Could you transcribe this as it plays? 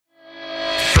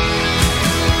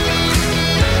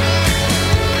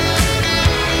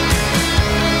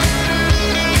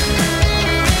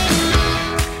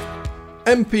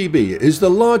MPB is the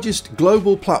largest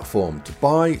global platform to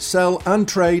buy, sell and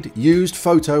trade used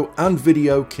photo and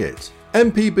video kit.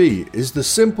 MPB is the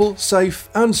simple, safe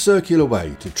and circular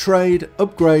way to trade,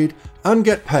 upgrade and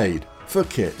get paid for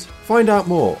kit. Find out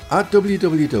more at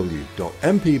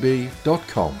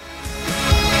www.mpb.com.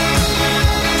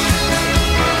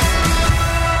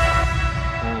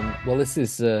 Well, this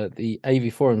is the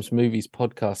AV Forums Movies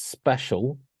Podcast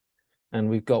special, and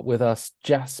we've got with us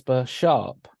Jasper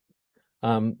Sharp.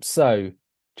 So,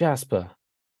 Jasper,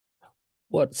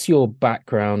 what's your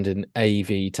background in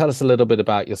AV? Tell us a little bit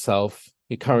about yourself,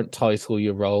 your current title,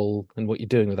 your role, and what you're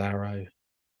doing with Arrow.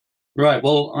 Right,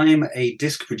 well, I'm a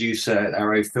disc producer at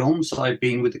Arrow Films. I've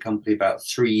been with the company about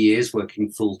 3 years, working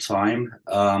full-time.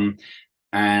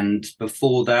 And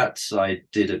before that, I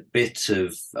did a bit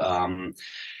of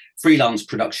freelance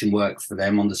production work for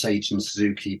them on the Sage and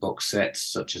Suzuki box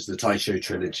sets, such as the Taisho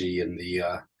trilogy and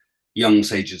the Young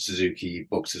Sage and Suzuki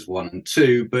boxes 1 and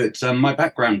 2. But my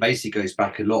background basically goes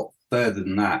back a lot further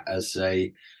than that. As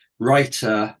a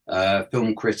writer,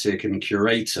 film critic and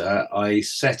curator, I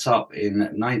set up in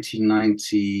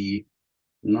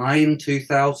 1999,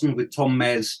 2000 with Tom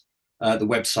Mez, the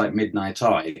website Midnight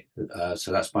Eye.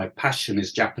 So that's my passion,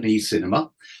 is Japanese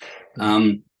cinema.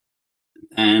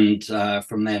 And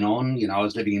from then on, you know, I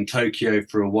was living in Tokyo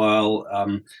for a while.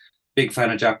 Big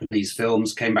fan of Japanese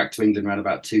films. Came back to England around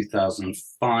about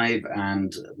 2005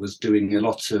 and was doing a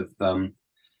lot of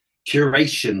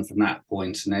curation from that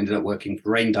point, and ended up working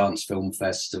for Rain Dance Film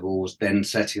Festivals, then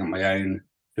setting up my own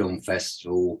film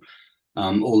festival.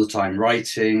 All the time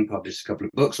writing, published a couple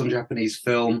of books on Japanese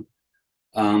film.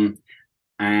 And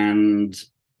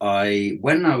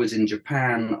when I was in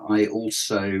Japan, I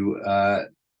also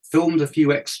filmed a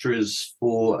few extras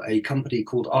for a company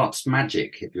called Arts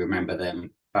Magic, if you remember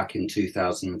them, back in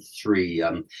 2003.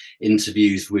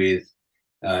 Interviews with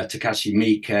Takashi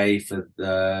Miike for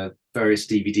the various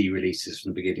DVD releases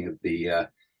from the beginning of the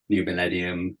new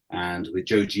millennium, and with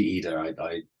Joji Ida,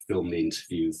 I filmed the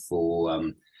interview for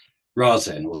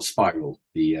Rasen, or Spiral,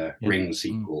 the Ring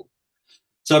sequel.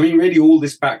 So, I mean, really all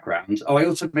this background. Oh, I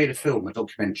also made a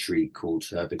documentary called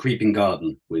The Creeping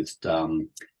Garden with Tim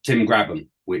Grabham,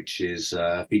 which is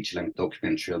a feature-length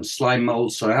documentary on slime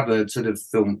molds. So I have a sort of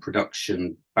film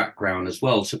production background as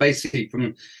well. So basically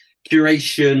from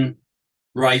curation,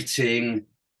 writing,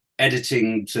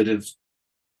 editing sort of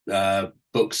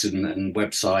books and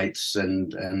websites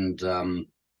and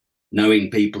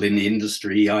knowing people in the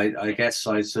industry, I guess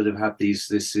I sort of have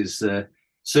this is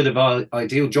sort of our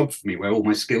ideal job for me, where all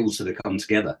my skills sort of come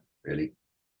together, really.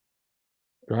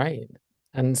 Right.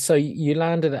 And so you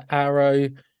landed at Arrow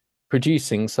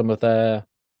producing some of their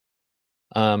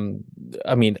I'm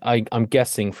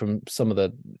guessing from some of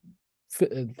the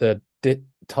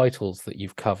titles that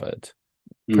you've covered,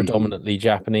 predominantly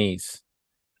Japanese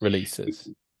releases.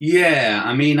 Yeah,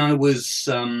 I mean, I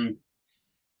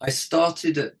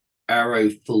started at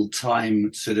Arrow full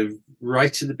time sort of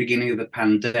right at the beginning of the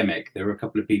pandemic. There were a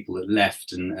couple of people that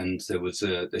left, and there was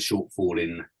a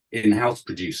shortfall in-house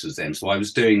producers then. So I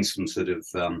was doing some sort of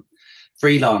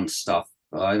freelance stuff.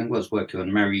 I think I was working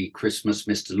on Merry Christmas,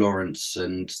 Mr. Lawrence,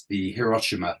 and the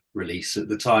Hiroshima release at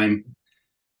the time.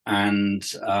 And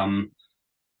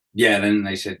then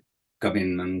they said, come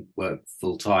in and work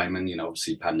full time. And, you know,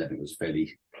 obviously pandemic was a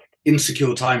fairly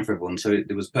insecure time for everyone. So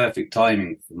it was perfect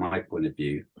timing from my point of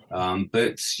view.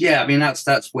 But yeah, I mean,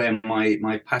 that's where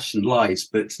my passion lies,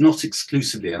 but not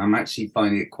exclusively. And I'm actually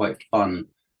finding it quite fun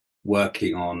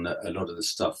working on a lot of the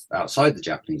stuff outside the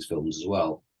Japanese films as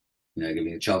well. You know, give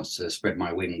me a chance to spread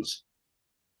my wings.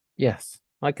 Yes,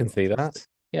 I can see that.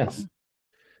 Yes.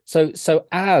 So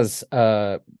as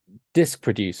a disc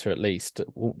producer, at least,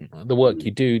 the work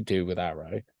you do with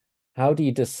Arrow, how do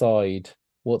you decide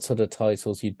what sort of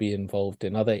titles you'd be involved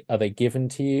in? Are they given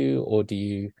to you, or do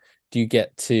you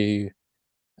get to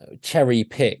cherry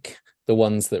pick the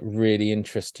ones that really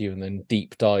interest you and then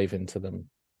deep dive into them?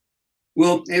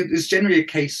 Well, it's generally a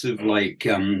case of like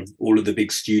all of the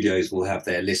big studios will have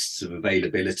their lists of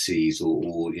availabilities,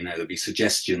 or you know, there'll be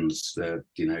suggestions that,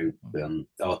 you know,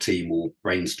 our team will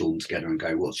brainstorm together and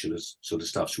go, what sort of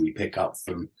stuff should we pick up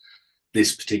from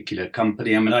this particular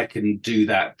company? I mean, I can do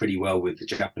that pretty well with the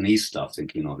Japanese stuff,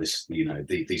 thinking, oh, this, you know,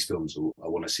 these films I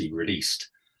want to see released.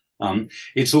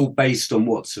 It's all based on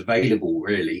what's available,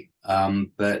 really.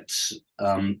 But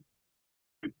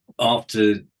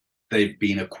after they've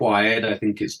been acquired, I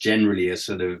think it's generally a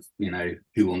sort of, you know,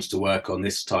 who wants to work on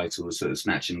this title, a sort of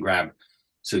snatch and grab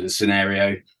sort of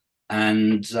scenario.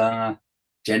 And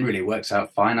generally it works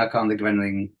out fine. I can't think of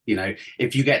anything, you know,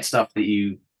 if you get stuff that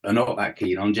you are not that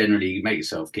keen on, generally you make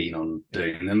yourself keen on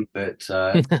doing them. But,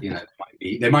 you know,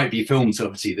 might be films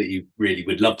obviously that you really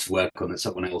would love to work on that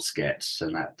someone else gets,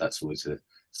 and that's always a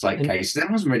slight case.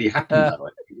 That wasn't really happening that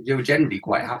way. You were generally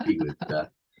quite happy with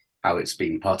how it's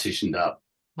been partitioned up.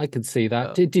 I can see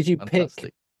that. Did you pick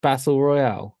Battle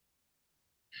Royale?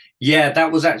 Yeah,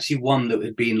 that was actually one that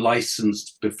had been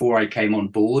licensed before I came on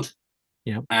board.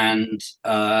 Yeah. And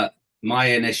my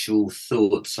initial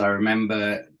thoughts, I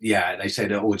remember, they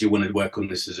said, "Oh, do you want to work on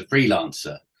this as a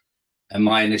freelancer?" And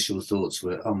my initial thoughts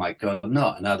were, "Oh my God,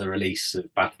 not another release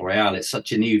of Battle Royale. It's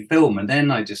such a new film." And then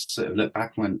I just sort of looked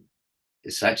back and went,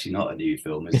 "It's actually not a new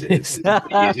film, is it?"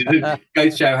 It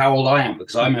goes to show how old I am,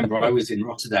 because I remember I was in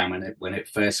Rotterdam when it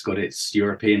first got its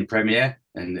European premiere,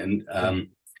 and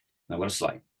what was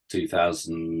like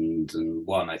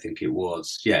 2001, I think it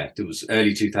was. Yeah, it was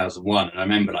early 2001, and I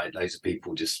remember like loads of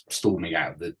people just storming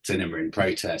out of the cinema in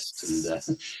protest.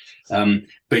 And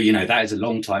but that is a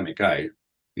long time ago.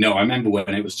 I remember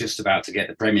when it was just about to get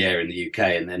the premiere in the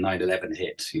UK, and then 9/11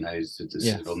 hit. On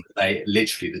the day,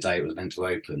 literally the day it was meant to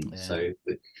open. Yeah. So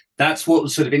that's what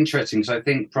was sort of interesting. because I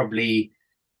think probably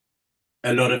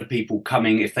a lot of people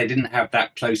coming, if they didn't have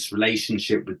that close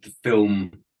relationship with the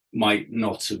film,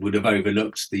 would have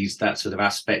overlooked that sort of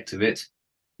aspect of it.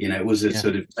 It was a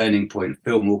sort of turning point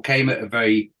film, or came at a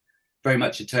very, very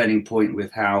much a turning point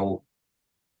with how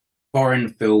foreign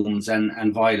films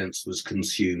and violence was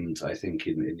consumed, I think,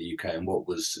 in the UK, and what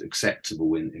was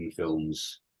acceptable in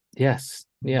films. Yes,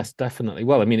 definitely.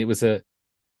 Well, I mean, it was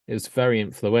very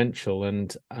influential,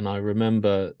 and I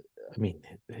remember, I mean,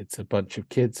 it's a bunch of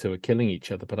kids who are killing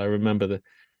each other, but I remember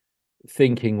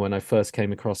thinking when I first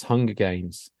came across Hunger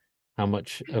Games, how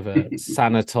much of a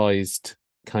sanitized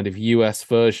kind of US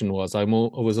version was. I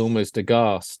was almost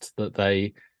aghast that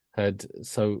they had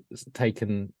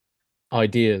taken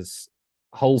ideas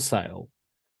wholesale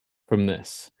from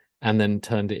this and then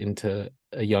turned it into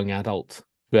a young adult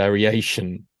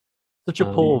variation. Such a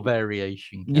poor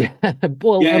variation. Yeah.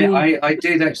 Well, I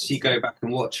did actually go back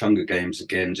and watch Hunger Games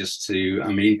again,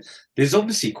 there's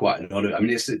obviously quite a lot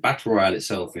of, Battle Royale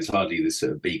itself is hardly the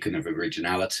sort of beacon of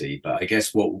originality, but I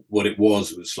guess what it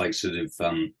was like sort of,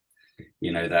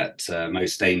 that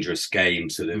Most Dangerous Game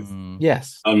sort of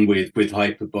with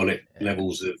hyperbolic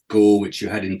levels of gore, which you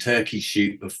had in Turkey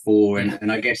Shoot before,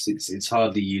 and I guess it's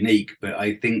hardly unique, but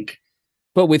I think,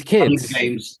 but with kids, Hunger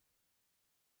Games,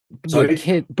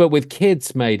 with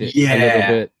kids made it a little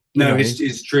bit. No,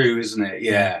 it's true, isn't it?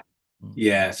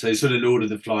 Yeah. So sort of Lord of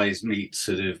the Flies meets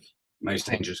sort of Most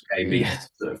Dangerous Game meets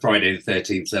Friday the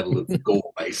 13th level of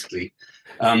gore, basically.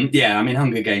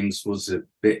 Hunger Games was a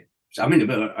bit.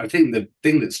 But I think the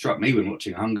thing that struck me when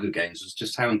watching Hunger Games was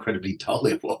just how incredibly dull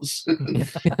it was.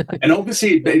 And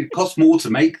obviously it cost more to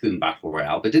make than Battle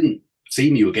Royale, but didn't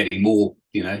seem you were getting more,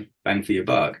 bang for your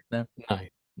buck. No,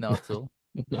 not at all.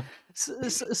 No.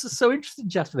 So interesting,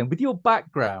 Jasper, then, with your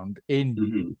background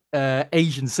in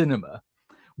Asian cinema,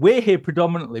 we're here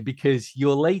predominantly because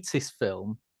your latest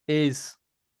film is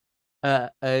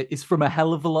from a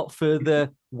hell of a lot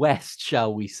further west,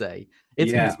 shall we say.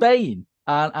 It's in Spain.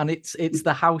 And it's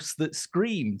The House That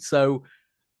Screamed. So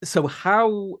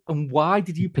how and why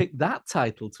did you pick that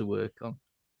title to work on?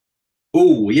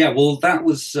 Oh yeah, well that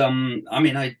was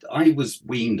I was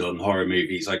weaned on horror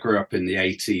movies. I grew up in the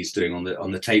 80s doing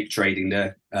on the tape trading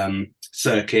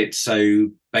circuit. So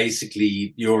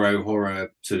basically Euro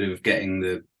horror, sort of getting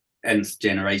the nth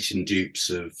generation dupes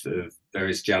of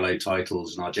various Giallo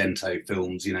titles and Argento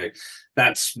films.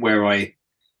 That's where I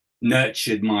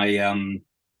nurtured my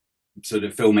sort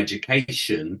of film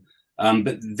education,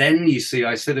 but then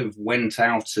I sort of went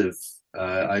out of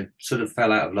I sort of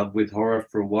fell out of love with horror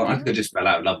for a while. I think I just fell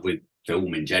out of love with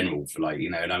film in general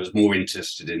and I was more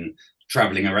interested in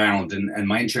traveling around, and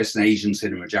my interest in Asian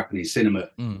cinema, Japanese cinema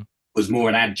was more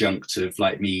an adjunct of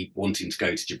like me wanting to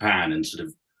go to Japan and sort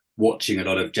of watching a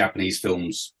lot of Japanese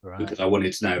films because I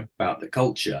wanted to know about the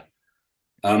culture.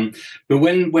 But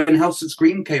when House That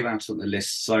Screamed came out on the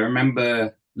lists, I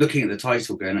remember looking at the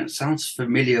title going, it sounds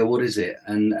familiar, what is it?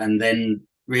 And then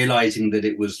realizing that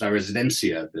it was La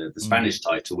Residencia, the Spanish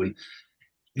title. And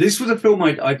this was a film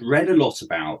I'd read a lot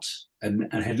about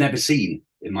and had never seen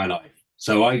in my life.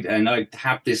 So I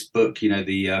have this book,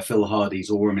 the Phil Hardy's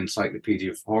Aurum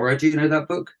Encyclopedia of Horror. Do you know that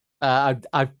book?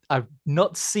 I've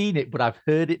not seen it, but I've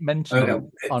heard it mentioned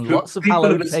on lots of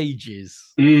hallowed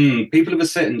pages. People of a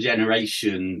certain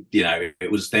generation,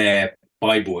 it was their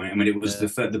Bible. It was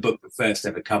the book that first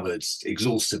ever covered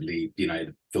exhaustively,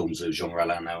 the films of Jean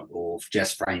Rollin or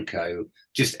Jess Franco,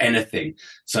 just anything.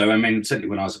 So certainly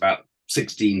when I was about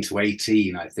 16 to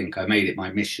 18, I think I made it my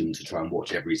mission to try and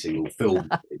watch every single film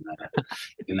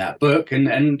in that book,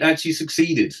 and actually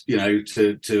succeeded,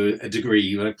 to a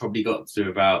degree. I probably got through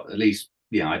about at least,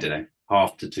 I don't know,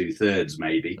 half to 2/3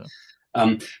 maybe.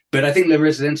 Yeah. But I think Le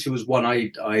Residentiel was one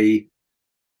I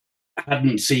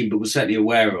hadn't seen but was certainly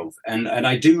aware of, and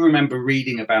I do remember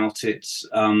reading about it,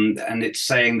 and it's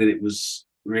saying that it was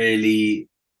really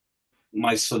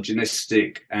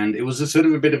misogynistic, and it was a sort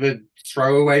of a bit of a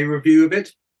throwaway review of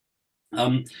it.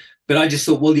 But I just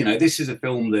thought, well, this is a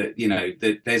film that,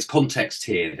 that there's context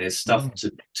here, there's stuff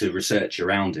to research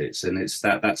around it, and it's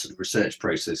that sort of research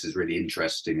process is really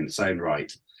interesting in its own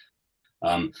right.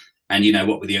 And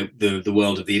what with the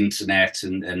world of the internet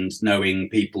and knowing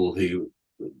people who,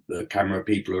 the camera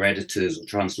people or editors or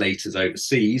translators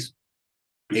overseas,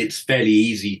 it's fairly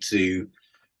easy to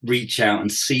reach out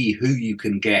and see who you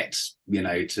can get,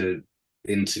 to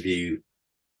interview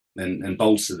and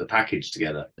bolster the package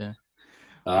together. Yeah.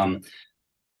 I'm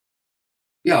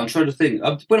trying to think.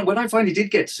 When I finally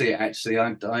did get to see it, actually,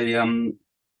 I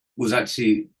was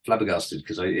actually flabbergasted,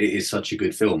 because it is such a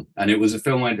good film, and it was a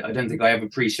film I don't think I ever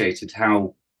appreciated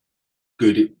how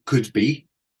good it could be.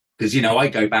 Because I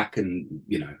go back and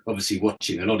obviously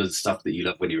watching a lot of the stuff that you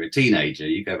love when you're a teenager,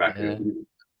 you go back and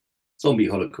zombie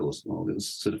Holocaust. Well, it was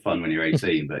sort of fun when you're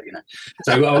 18, but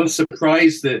So I was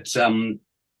surprised that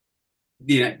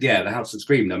The House That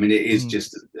Screamed. I mean, it is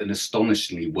just an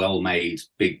astonishingly well-made,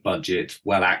 big budget,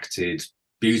 well-acted,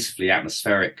 beautifully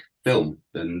atmospheric film.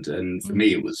 And for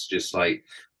me, it was just like,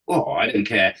 oh, I don't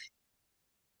care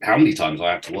how many times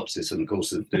I have to watch this in the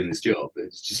course of doing this job.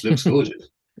 It just looks gorgeous.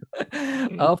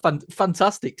 Oh,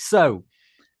 fantastic. So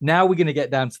now we're going to get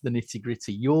down to the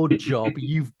nitty-gritty. Your job,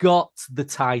 you've got the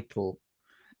title.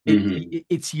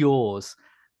 It's yours.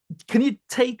 Can you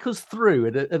take us through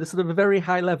at a sort of a very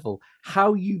high level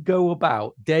how you go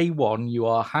about day one? You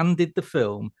are handed the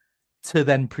film to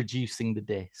then producing the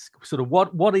disc. Sort of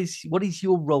what is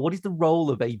your role? What is the role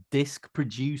of a disc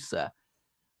producer?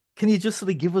 Can you just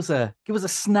sort of give us a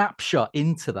snapshot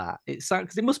into that? It sounds,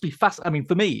 because it must be fast. I mean,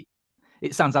 for me,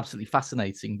 it sounds absolutely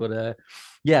fascinating. But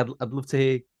I'd love to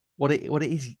hear what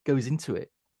it is goes into it.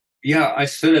 Yeah, I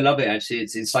sort of love it, actually.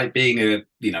 It's like being a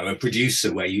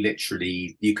producer, where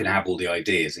you can have all the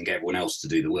ideas and get everyone else to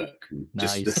do the work, and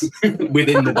nice. Just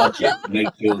within the budget, make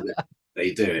sure that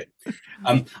they do it.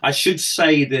 I should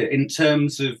say that in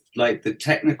terms of like the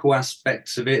technical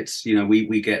aspects of it,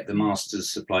 we get the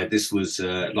masters supplied. This was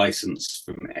licensed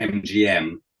from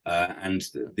MGM, and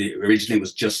originally it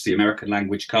was just the American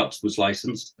language cut was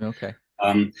licensed. Okay.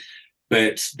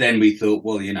 But then we thought,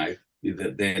 well,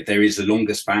 that there is a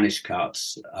longer Spanish cut,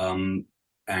 and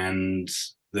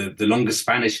the longer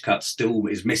Spanish cut still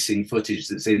is missing footage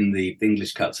that's in the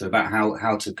English cut, so about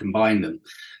how to combine them.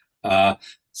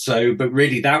 But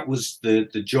really that was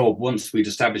the job. Once we'd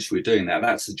established we were doing that,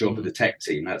 that's the job of the tech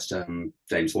team. That's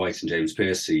James White and James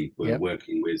Piercy were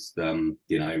working with, doing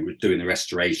the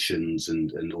restorations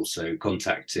and also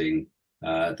contacting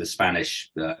the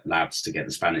Spanish labs to get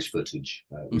the Spanish footage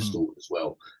restored as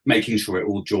well, making sure it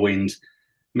all joined,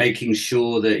 making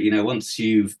sure that once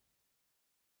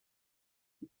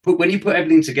when you put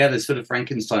everything together, sort of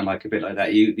Frankenstein, like a bit like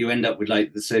that, you end up with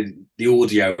like the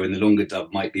audio in the longer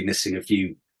dub might be missing a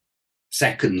few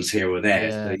seconds here or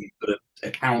there. So you've got to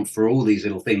account for all these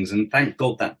little things, and thank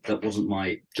God that wasn't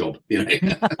my job.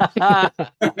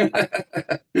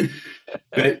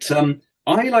 But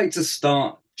I like to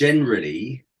start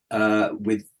generally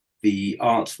with the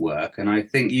artwork, and I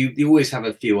think you always have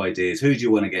a few ideas. Who do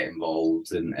you want to get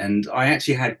involved? And I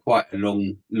actually had quite a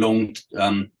long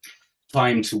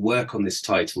time to work on this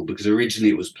title, because originally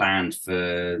it was planned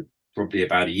for probably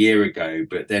about a year ago,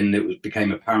 but then it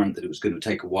became apparent that it was going to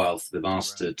take a while for the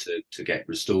master to get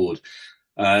restored.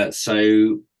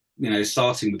 So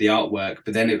starting with the artwork,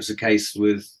 but then it was a case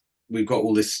with, we've got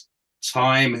all this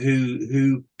time,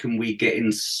 who can we get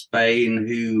in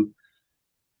Spain?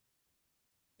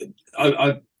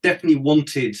 I definitely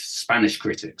wanted Spanish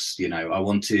critics, I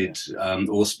wanted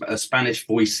or Spanish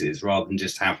voices, rather than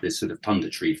just have this sort of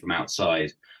punditry from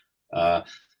outside.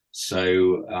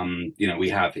 We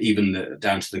have even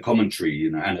down to the commentary,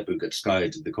 Ana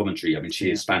Bugatskaya did the commentary. I mean,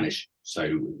 she is Spanish,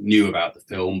 so knew about the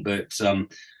film, but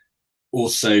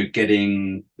also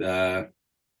getting the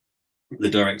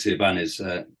director Ibanez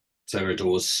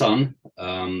Serrador's son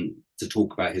to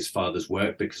talk about his father's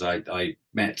work, because I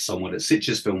met someone at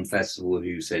Sitges Film Festival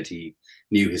who said he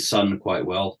knew his son quite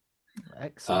well.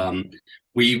 Excellent.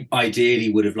 We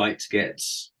ideally would have liked to get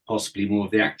possibly more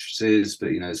of the actresses, but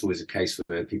it's always a case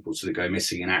where people sort of go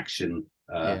missing in action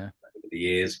over the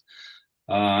years.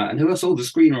 And who else? Oh, the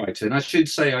screenwriter. And I should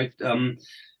say,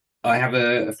 I have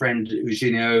a friend,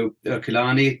 Eugenio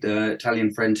Ercolani, the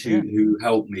Italian friend who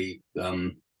helped me,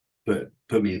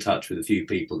 put me in touch with a few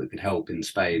people that could help in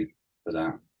Spain for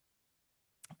that.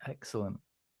 Excellent.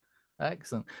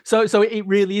 So it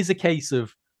really is a case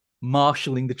of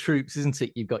marshalling the troops, isn't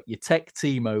it? You've got your tech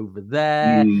team over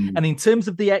there, and in terms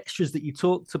of the extras that you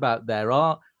talked about, there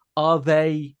are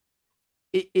they?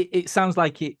 It sounds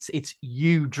like it's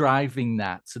you driving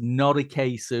that, not a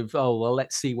case of, oh well,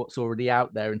 let's see what's already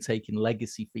out there and taking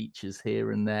legacy features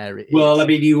here and there. I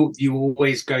mean, you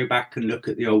always go back and look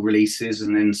at the old releases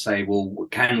and then say, well,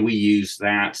 can we use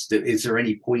that? Is there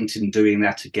any point in doing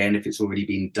that again if it's already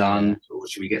been done, or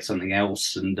should we get something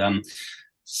else? And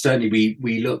certainly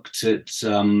we looked at.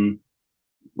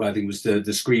 Well, I think it was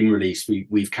the Scream release.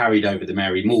 We've carried over the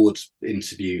Mary Maud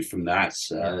interview from that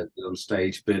on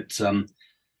stage, but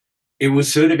it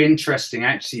was sort of interesting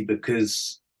actually,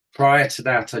 because prior to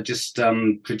that, I just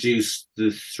produced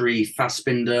the 3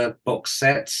 Fassbinder box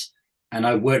sets, and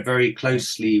I worked very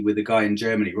closely with a guy in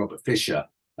Germany, Robert Fischer,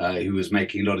 who was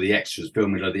making a lot of the extras,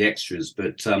 filming a lot of the extras.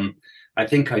 But I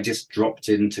think I just dropped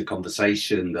into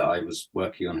conversation that I was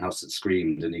working on House That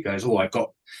Screamed, and he goes, "Oh, I've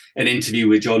got an interview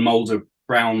with John Mulder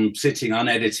Brown sitting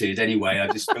unedited anyway. I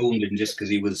just filmed him just because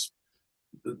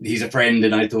he's a friend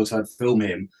and I thought I'd film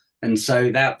him." And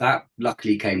so that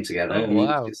luckily came together. Oh,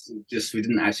 wow. Just we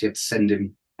didn't actually have to send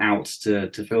him out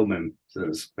to film him. So that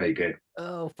was very good.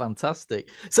 Oh, fantastic.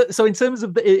 So in terms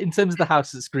of the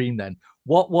House That Screamed, then,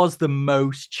 what was the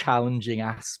most challenging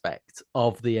aspect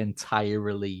of the entire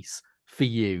release for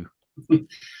you?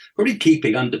 Probably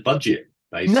keeping under budget,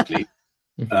 basically.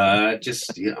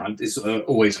 Just it's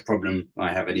always a problem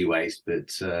I have anyways, but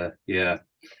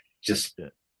just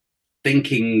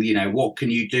thinking, what can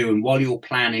you do? And while you're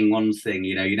planning one thing,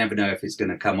 you never know if it's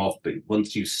going to come off, but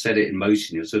once you set it in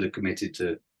motion, you're sort of committed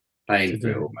to paying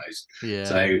for it almost.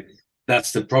 So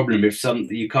that's the problem. If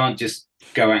something, you can't just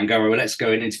go out and go, well, let's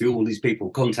go and interview all these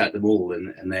people, contact them all,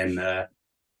 and then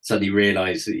suddenly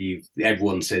realize that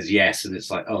everyone says yes, and it's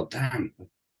like, oh damn,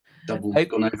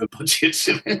 gone over budget.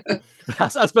 I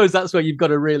suppose that's where you've got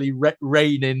to really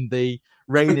rein in the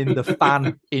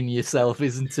fan in yourself,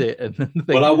 isn't it?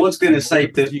 Well, I was going to say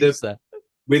that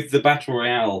with the Battle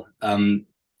Royale,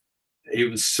 it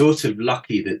was sort of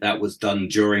lucky that was done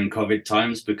during COVID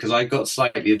times, because I got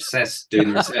slightly obsessed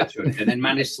doing research on it, and then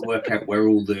managed to work out where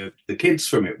all the kids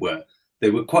from it were.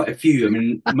 There were quite a few. I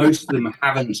mean, most of them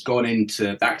haven't gone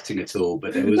into acting at all,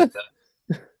 but there was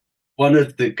one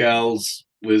of the girls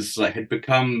had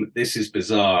become, this is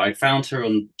bizarre, I found her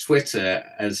on Twitter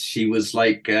as she was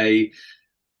like a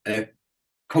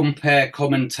compare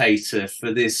commentator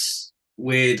for this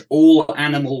weird all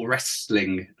animal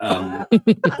wrestling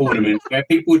tournament where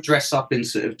people would dress up in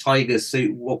sort of tiger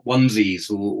suit onesies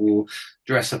or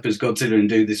dress up as Godzilla and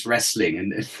do this wrestling,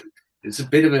 and it's a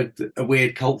bit of a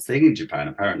weird cult thing in Japan,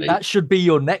 apparently. That should be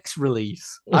your next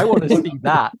release. I want to see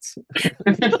that.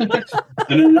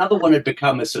 And another one had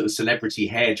become a sort of celebrity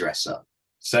hairdresser.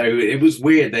 So it was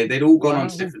weird. They'd all gone on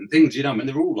to different things, I mean,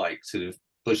 they're all like sort of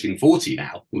pushing 40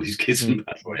 now, all these kids in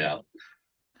Battle Royale.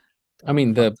 I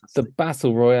mean, the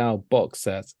Battle Royale box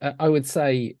set, I would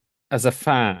say, as a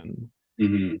fan,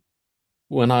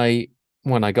 when I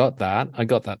got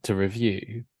that to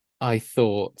review, I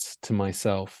thought to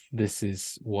myself, this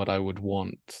is what I would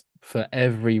want for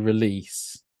every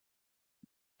release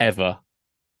ever.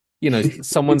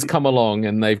 Someone's come along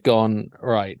and they've gone,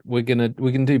 right, we're gonna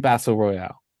do Battle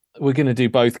Royale. We're gonna do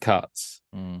both cuts.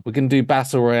 We're gonna do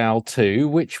Battle Royale 2,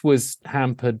 which was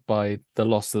hampered by the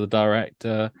loss of the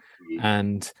director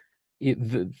and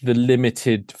the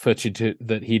limited footage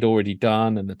that he'd already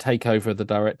done, and the takeover of the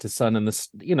director's son, and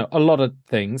a lot of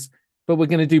things. But we're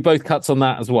going to do both cuts on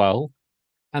that as well,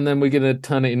 and then we're going to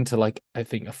turn it into, like, I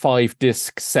think, a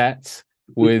 5-disc set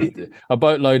with a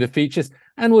boatload of features,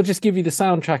 and we'll just give you the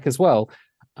soundtrack as well.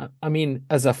 I mean,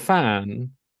 as a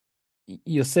fan,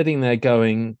 you're sitting there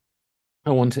going, I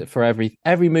want it for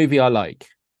every movie I like,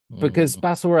 because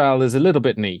Battle Royale is a little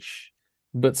bit niche,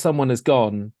 but someone has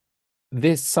gone,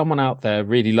 someone out there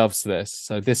really loves this,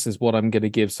 so this is what I'm going to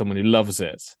give someone who loves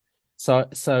it.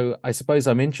 So I suppose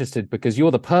I'm interested because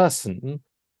you're the person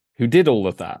who did all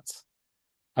of that.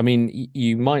 I mean,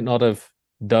 you might not have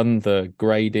done the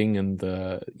grading and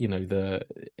the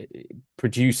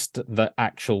produced the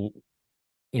actual,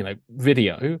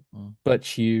 video,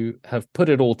 but you have put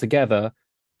it all together,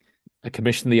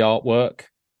 commissioned the artwork,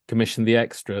 commissioned the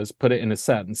extras, put it in a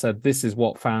set and said, this is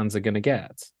what fans are going to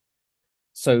get.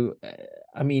 So,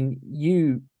 I mean,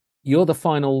 you're the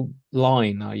final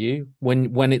line, are you?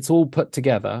 When it's all put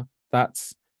together,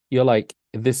 you're like,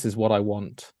 this is what I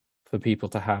want for people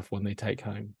to have when they take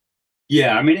home?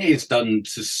 Yeah, I mean, it is done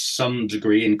to some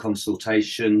degree in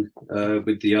consultation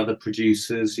with the other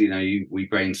producers. We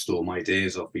brainstorm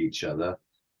ideas off each other.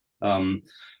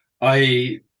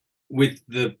 With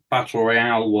the Battle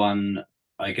Royale one,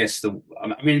 I guess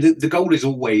the goal is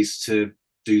always to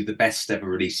do the best ever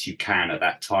release you can at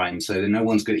that time, so that no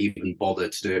one's going to even bother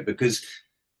to do it. Because,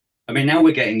 I mean, now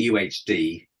we're getting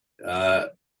UHD.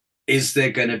 Is there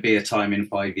going to be a time in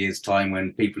 5 years' time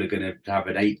when people are going to have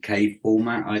an 8K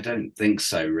format? I don't think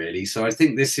so, really. So I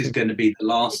think this is going to be the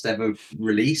last ever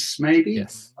release, maybe.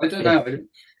 Yes. I don't know.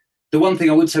 The one thing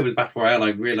I would say with Battle Royale, I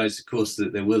realised, of course,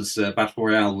 that there was Battle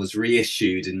Royale was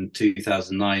reissued in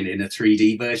 2009 in a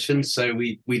 3D version. So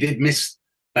we did miss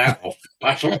that off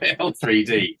Battle Royale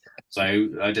 3D. So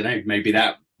I don't know. Maybe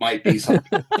that might be something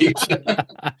in the future.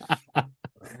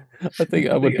 I think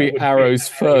that would be Arrow's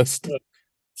first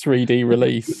 3D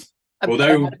release.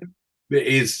 Although it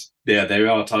is, there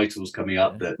are titles coming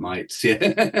up that might.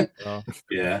 Yeah. Oh.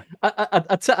 Yeah.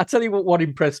 I tell you what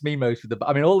impressed me most with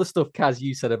I mean, all the stuff, Kaz,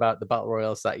 you said about the Battle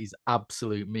Royale set is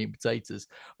absolute meat and potatoes.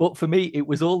 But for me, it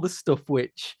was all the stuff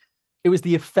which, it was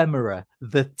the ephemera,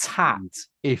 the tat,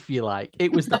 if you like.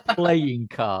 It was the playing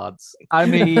cards. I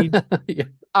mean,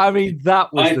 that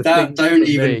was the thing. Don't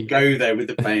even go there with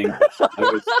the playing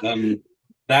cards.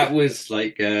 That was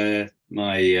like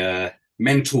my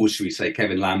mentor, should we say,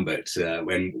 Kevin Lambert,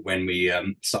 when we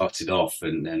started off,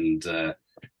 and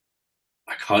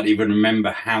I can't even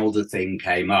remember how the thing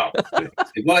came up.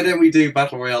 Why don't we do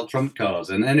Battle Royale trump cards?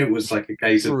 And then it was like a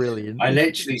case of, brilliant. I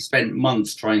literally spent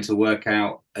months trying to work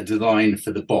out a design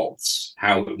for the bots,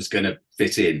 how it was going to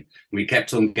fit in. We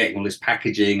kept on getting all this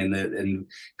packaging and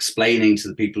explaining to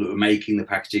the people that were making the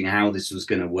packaging how this was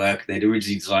going to work. They'd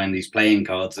originally designed these playing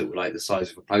cards that were like the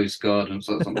size of a postcard and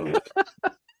something like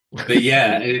that. But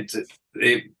yeah,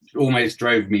 it almost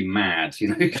drove me mad,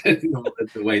 the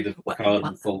way the cards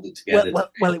were folded together.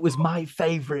 Well, it was my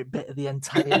favourite bit of the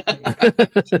entire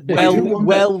game.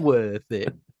 well worth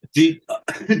it.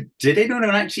 Did anyone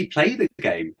actually play the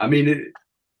game? I mean,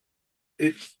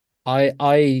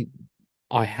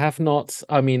 I have not.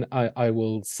 I mean, I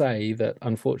will say that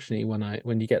unfortunately,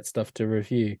 when you get stuff to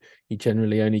review, you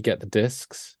generally only get the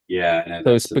discs. Yeah. No,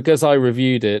 so it's because I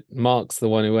reviewed it. Mark's the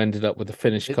one who ended up with the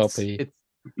finished copy.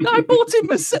 No, I bought it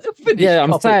myself. Yeah,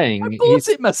 I'm saying I bought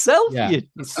it myself. Yeah, you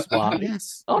swat.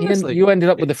 Yes, honestly, you ended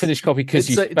up with the finished copy because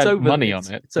you spent money on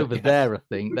it. It's over there, I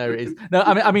think. There it is. No,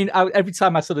 I mean, every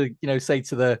time I sort of, say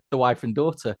to the wife and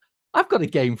daughter, I've got a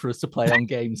game for us to play on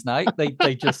games night.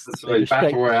 They just shake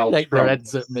their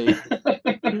heads at me.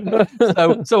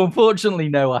 so unfortunately,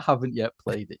 no, I haven't yet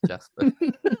played it, Jasper.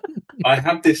 I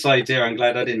have this idea. I'm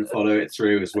glad I didn't follow it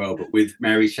through as well. But with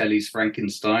Mary Shelley's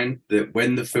Frankenstein, that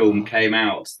when the film came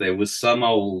out, there was some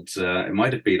old. It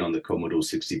might have been on the Commodore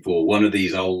 64, one of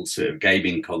these old sort of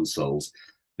gaming consoles.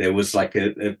 There was like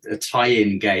a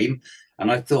tie-in game.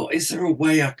 And I thought, is there a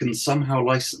way I can somehow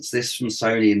license this from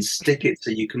Sony and stick it so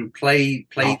you can play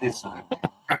this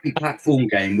crappy platform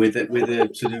game with a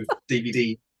sort of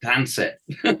DVD handset?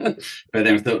 But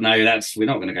then I thought, no, we're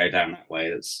not going to go down that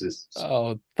way.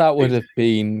 That would have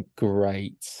been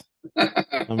great.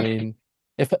 I mean,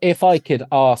 if I could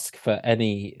ask for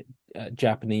any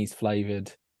Japanese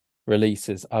flavored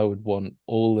releases, I would want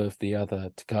all of the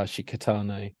other Takashi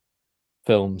Kitano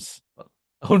films.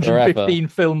 115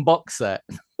 film box set.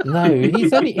 No,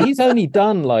 he's only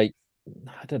done like,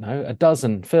 I don't know, a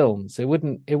dozen films. It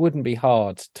wouldn't be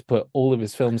hard to put all of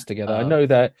his films together. I know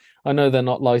they're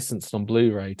not licensed on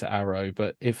Blu-ray to Arrow,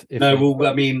 but if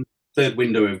I mean, Third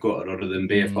Window have got a lot of them.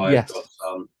 BFI have got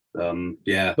some.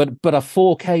 Yeah. But a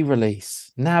 4K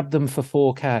release, nab them for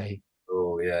 4K.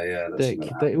 Oh yeah.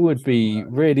 It would be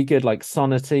really good, like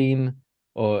Sonatine,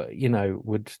 or it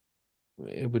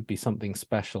would be something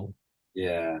special.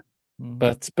 Yeah.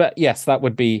 But yes, that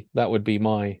would be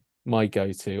my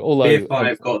go-to. Although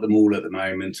I've got them all at the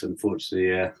moment, unfortunately.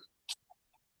 Yeah,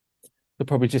 they're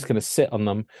probably just going to sit on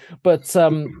them. But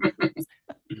so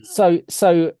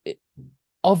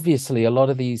obviously, a lot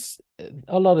of these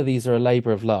are a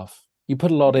labor of love. You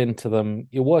put a lot into them.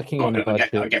 You're working on a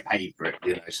budget. I get paid for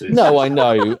it, So no, I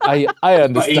know. I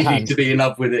understand. It's easy to be in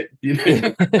love with it,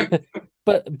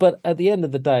 But at the end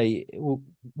of the day,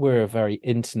 we're a very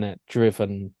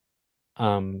internet-driven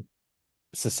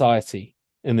society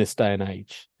in this day and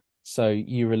age. So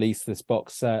you release this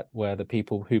box set where the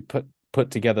people who put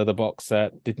together the box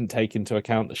set didn't take into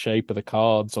account the shape of the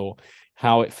cards or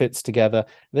how it fits together.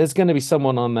 There's going to be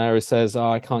someone on there who says,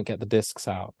 "Oh, I can't get the discs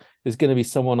out." There's going to be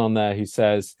someone on there who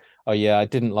says, "Oh yeah, I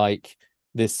didn't like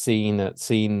this scene at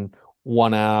scene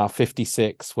 1 hour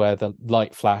 56 where the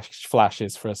light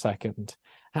flashes for a second.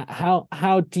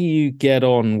 How do you get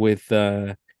on with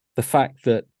the fact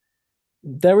that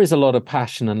there is a lot of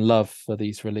passion and love for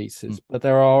these releases, but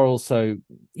there are also,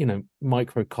 you know,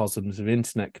 microcosms of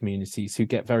internet communities who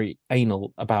get very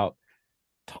anal about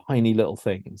tiny little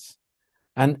things,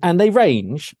 and they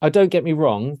range. Don't get me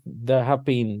wrong, there have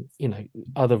been, you know,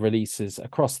 other releases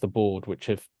across the board which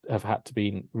have had to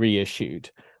be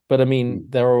reissued, but I mean,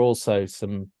 there are also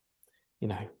some, you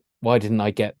know, why didn't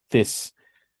I get this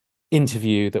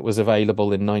interview that was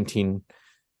available in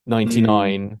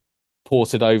 1999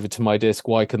 ported over to my disc?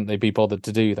 Why couldn't they be bothered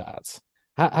to do that?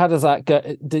 How does that go?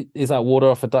 Is that water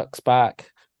off a duck's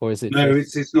back, or is it? No,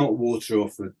 it's not water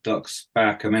off a duck's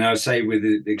back. I mean, I would say with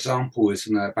the example is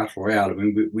in the Battle Royale. I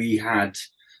mean, we had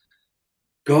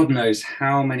God knows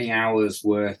how many hours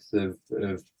worth of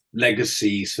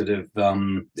legacy sort of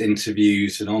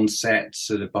interviews and on set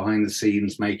sort of behind the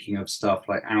scenes making of stuff,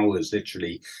 like hours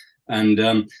literally,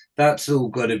 and that's all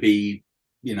got to be,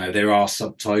 you know, there are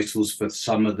subtitles for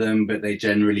some of them, but they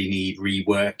generally need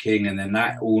reworking, and then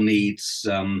that all needs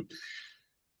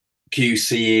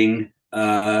QCing,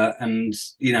 and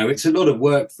you know, it's a lot of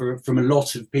work from a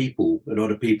lot of people. A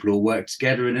lot of people all work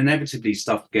together, and inevitably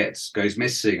stuff goes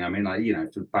missing. I mean, like, you know,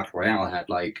 Battle Royale had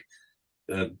like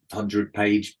a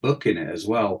 100-page book in it as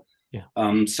well. Yeah.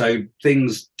 So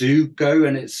things do go,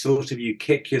 and it's sort of, you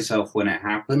kick yourself when it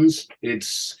happens.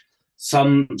 It's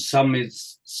some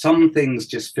things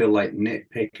just feel like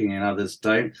nitpicking and others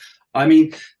don't. I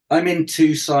mean, I'm in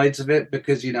two sides of it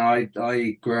because, you know,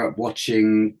 I grew up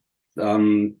watching,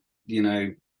 you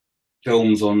know,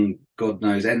 films on God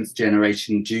knows nth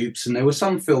generation dupes, and there were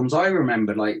some films I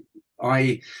remember, like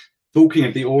talking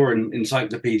of the Auran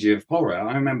Encyclopedia of Horror,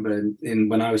 I remember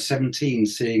when I was 17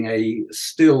 seeing a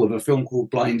still of a film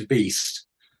called Blind Beast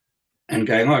and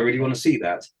going, oh, I really want to see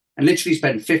that. And literally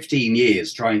spent 15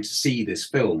 years trying to see this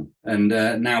film. And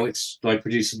now it's, I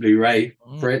produce a Blu-ray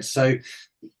for it. So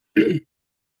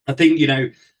I think, you know,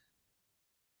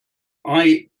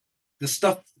 the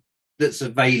stuff that's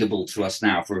available to us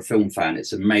now for a film fan,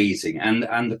 it's amazing.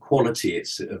 And the quality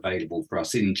it's available for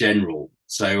us in general.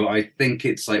 So I think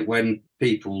it's like when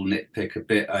people nitpick a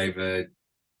bit over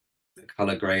the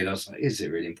color grade, I was like, is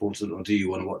it really important, or do you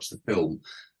want to watch the film?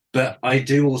 But I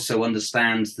do also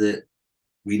understand that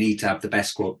we need to have the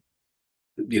best quality.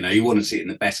 You know, you want to see it in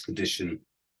the best condition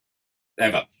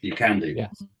ever you can do.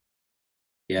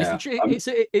 Yes. Yeah.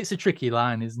 It's a tricky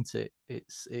line, isn't it?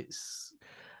 It's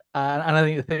and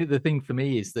I think the thing for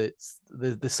me is that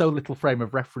there's so little frame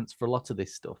of reference for a lot of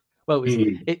this stuff. Well,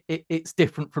 it's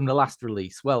different from the last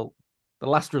release. Well, the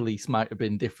last release might have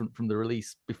been different from the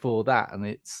release before that, and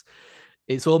it's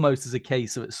almost as a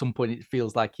case of at some point it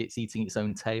feels like it's eating its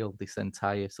own tail, this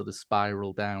entire sort of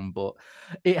spiral down. But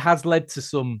it has led to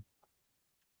some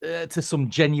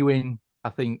genuine, I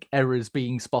think, errors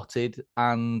being spotted,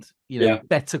 and, you know,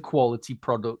 better quality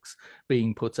products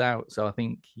being put out. So I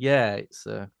think, it's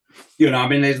you know, I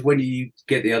mean, there's when you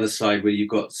get the other side where you've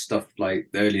got stuff like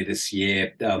earlier this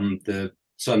year, the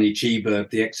Sonny Chiba,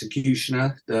 The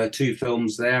Executioner, the 2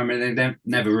 films there. I mean, they've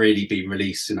never really been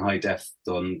released in high def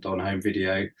on home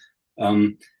video.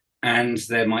 And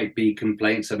there might be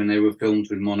complaints. I mean, they were filmed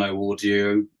with mono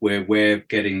audio, where we're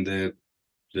getting the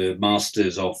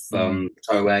masters off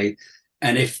Toei.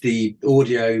 And if the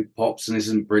audio pops and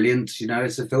isn't brilliant, you know,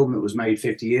 it's a film that was made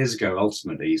 50 years ago,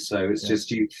 ultimately. So it's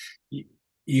just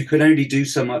you can only do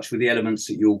so much with the elements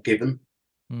that you're given.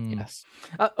 Yes.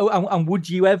 And would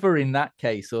you ever, in that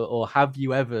case, or have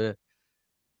you ever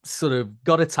sort of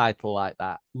got a title like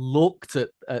that, looked at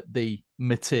the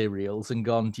materials and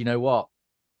gone, do you know what?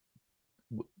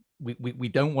 We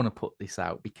don't want to put this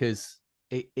out because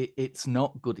it's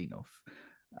not good enough.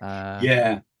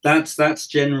 That's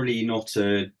generally not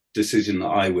a decision that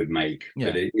I would make,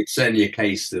 but it's certainly a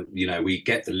case that, you know, we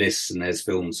get the lists and there's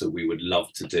films that we would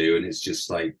love to do, and it's just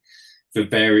like, for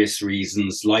various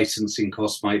reasons, licensing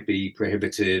costs might be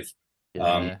prohibitive.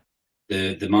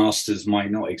 The masters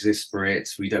might not exist for it.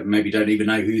 We don't even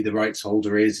know who the rights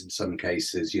holder is in some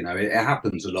cases. You know, it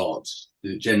happens a lot.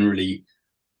 Generally,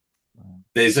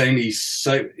 there's only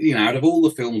so, you know, out of all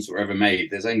the films that were ever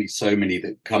made, there's only so many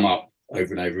that come up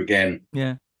over and over again.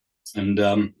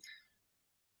 And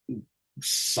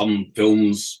some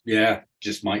films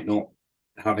just might not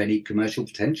have any commercial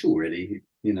potential, really.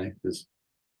 You know, there's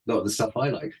a lot of the stuff I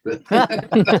like, but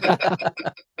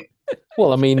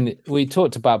well, I mean, we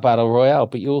talked about Battle Royale,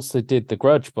 but you also did the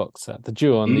Grudge box set, the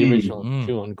Ju-on, the original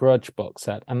Ju-on Grudge box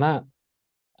set, and that,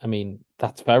 I mean,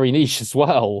 that's very niche as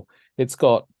well. It's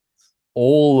got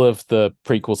all of the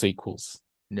prequel sequels.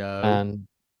 No. And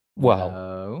Well,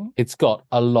 No. it's got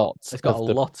a lot. It's got a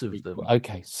the lot of prequel. them.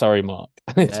 Okay, sorry, Mark.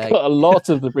 It's Yeah. got a lot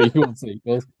of the prequel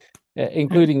sequels,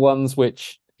 including ones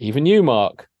which even you,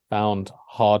 Mark, found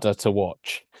harder to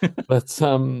watch.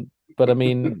 But I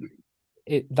mean,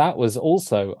 that was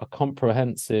also a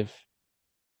comprehensive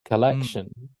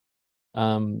collection.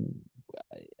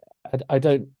 I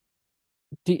don't.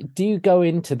 Do you go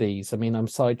into these? I mean, I'm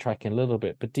sidetracking a little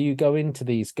bit, but do you go into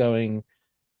these going,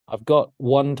 I've got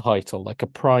one title, like a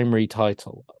primary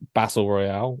title, Battle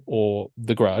Royale or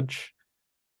The Grudge,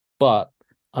 but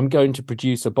I'm going to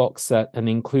produce a box set and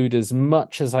include as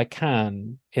much as I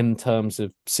can in terms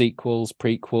of sequels,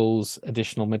 prequels,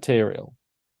 additional material?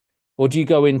 Or do you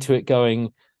go into it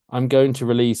going, I'm going to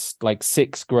release like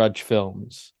 6 Grudge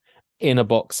films in a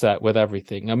box set with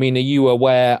everything? I mean, are you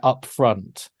aware up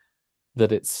front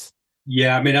that it's...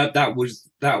 Yeah, I mean that was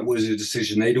a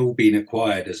decision. They'd all been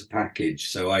acquired as a package,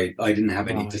 so I didn't have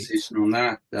any decision on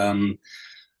that.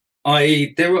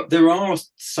 There are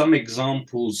some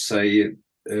examples, say,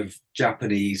 of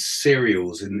Japanese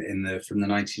serials from the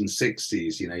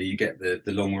 1960s. You know, you get the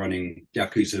long running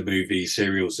Yakuza movie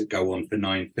serials that go on for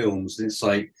 9 films, and it's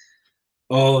like,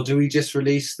 oh, do we just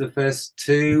release the first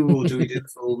 2, or do we do the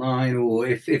full 9? Or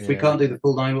if we can't do the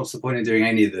full 9, what's the point of doing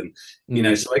any of them? You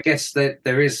know, so I guess that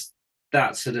there is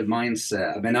that sort of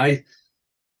mindset. I mean,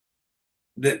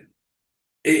 it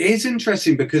is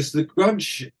interesting because The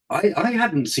Grudge, I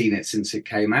hadn't seen it since it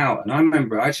came out, and I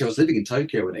remember actually I was living in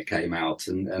Tokyo when it came out,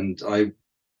 and I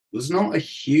was not a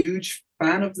huge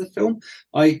fan of the film.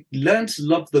 I learned to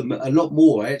love them a lot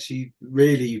more. I actually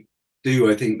really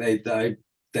do. I think they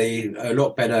are a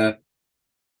lot better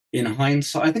in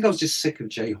hindsight. I think I was just sick of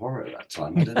J-horror at that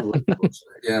time. I don't know what it was.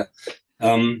 Yeah.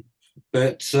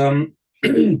 But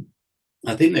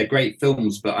I think they're great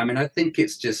films, but I mean, I think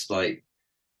it's just like,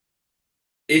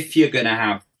 if you're going to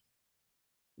have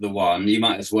the one, you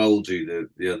might as well do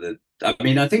the other. I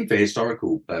mean, I think for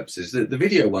historical purposes, the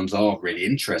video ones are really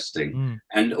interesting.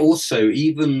 And also,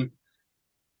 even,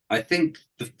 I think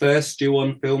the first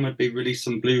Ju-On film had been released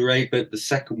on Blu-ray, but the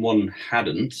second one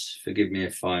hadn't. Forgive me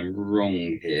if I'm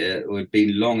wrong here. It had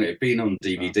been on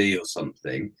DVD or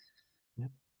something.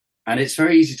 And it's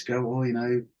very easy to go, well, you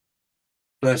know,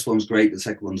 first one's great, the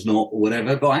second one's not, or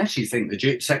whatever. But I actually think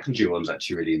the second Ju-On's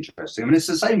actually really interesting. I mean, it's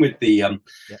the same with the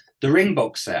Ring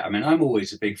box set. I mean, I'm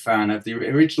always a big fan of the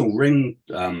original Ring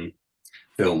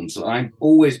films. I've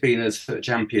always been a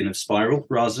champion of Spiral,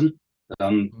 Rasen.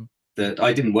 That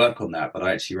I didn't work on that, but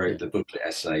I actually wrote the booklet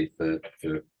essay for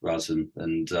Rasen,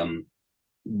 and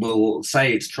will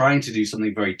say it's trying to do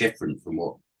something very different from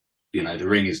what, you know, the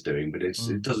Ring is doing, but it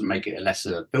doesn't make it a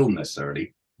lesser film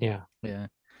necessarily. Yeah.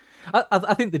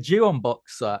 I think the Ju-On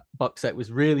box set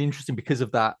was really interesting because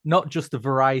of that. Not just the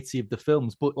variety of the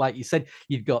films, but like you said,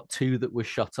 you've got 2 that were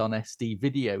shot on SD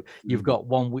video. You've got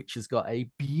one which has got a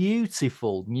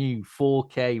beautiful new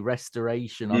 4K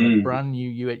restoration on a brand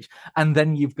new UH, and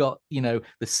then you've got, you know,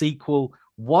 the sequel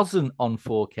wasn't on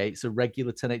 4K; it's a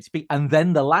regular 1080p, and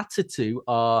then the latter 2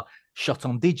 are shot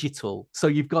on digital. So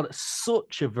you've got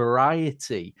such a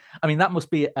variety. I mean, that must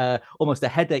be almost a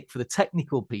headache for the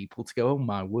technical people to go, oh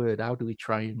my word, how do we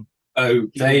try and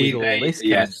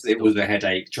yes, it was a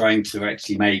headache trying to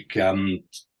actually make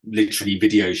literally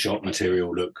video shot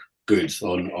material look good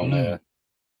on a,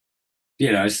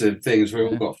 you know, it's the things, we've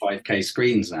all got 5K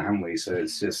screens now, haven't we? So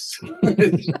it's just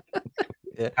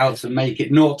how to make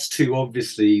it not too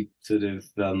obviously sort of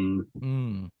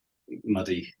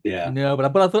muddy. No,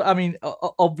 but I thought, I mean,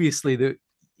 obviously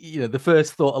the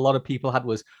first thought a lot of people had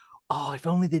was, oh, if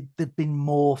only there'd been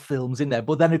more films in there.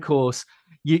 But then, of course,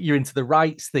 you're into the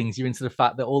rights things. You're into the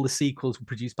fact that all the sequels were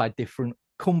produced by different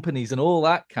companies and all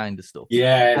that kind of stuff.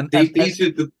 Yeah, and these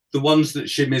are the ones that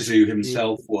Shimizu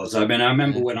himself was. I mean, I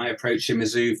remember when I approached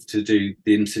Shimizu to do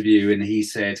the interview, and he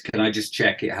said, "Can I just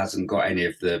check it hasn't got any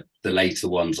of the later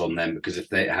ones on them? Because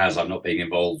if it has, I'm not being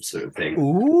involved," sort of thing.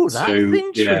 Ooh, that's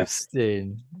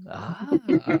interesting. Yeah.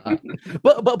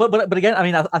 But again, I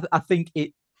mean, I think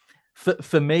it.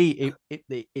 For me,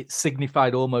 it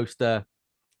signified almost a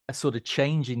sort of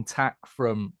change in tack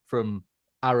from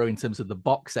Arrow in terms of the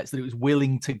box sets, that it was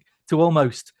willing to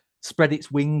almost spread its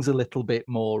wings a little bit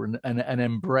more and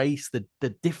embrace the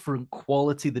different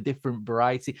quality, the different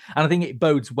variety. And I think it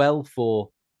bodes well for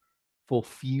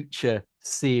future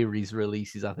series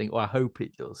releases, I think, or I hope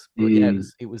it does. But yeah,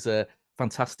 it was a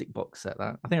fantastic box set.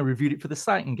 That I think I reviewed it for the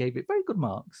site and gave it very good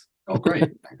marks. Oh, great.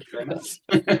 Thank you very much.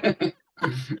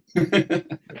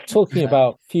 Talking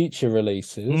about future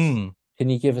releases, can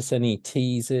you give us any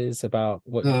teasers about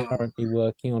what you're currently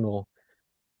working on,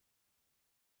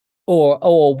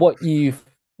 or what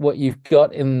what you've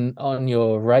got on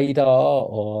your radar,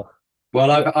 or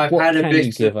well, I've what had a can bit.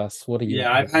 you give us? What are you?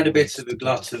 Yeah, I've had a bit of a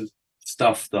glut of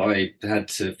stuff that I had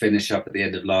to finish up at the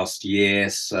end of last year.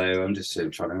 So I'm just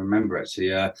trying to remember actually.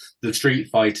 The Street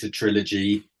Fighter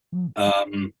trilogy.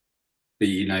 That's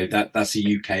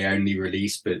a UK only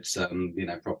release, but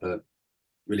proper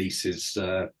releases.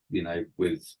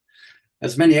 With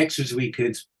as many extras we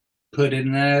could put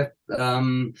in there.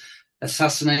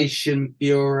 Assassination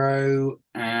Bureau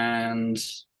and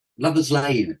Lover's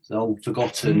Lane, the old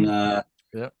forgotten. Yeah.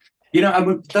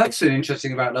 That's so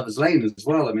interesting about Lover's Lane as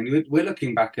well. I mean, we're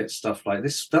looking back at stuff like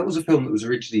this. That was a film that was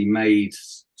originally made.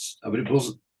 I mean, it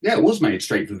was made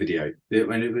straight for video.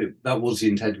 That was the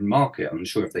intended market. I'm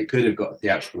sure if they could have got a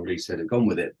theatrical release, they'd have gone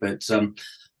with it. But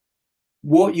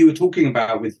what you were talking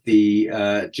about with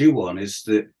the Ju-On is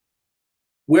that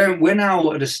we're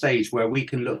now at a stage where we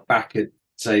can look back at,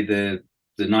 say, the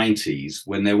 90s,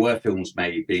 when there were films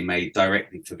being made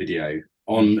directly for video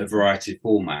on a variety of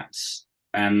formats,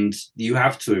 and you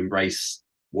have to embrace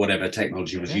whatever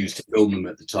technology was used to film them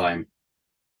at the time.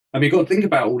 I mean, you've got to think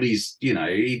about all these,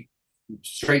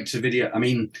 straight to video. I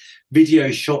mean,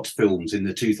 video shot films in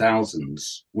the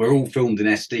 2000s were all filmed in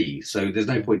SD, so there's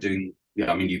no point doing.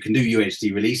 I mean, you can do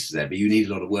UHD releases there, but you need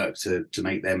a lot of work to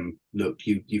make them look.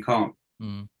 You can't.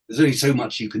 There's only so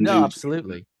much you can do. No,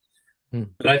 absolutely.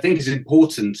 But I think it's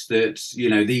important that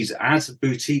these, as a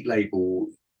boutique label,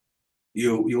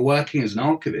 you're working as an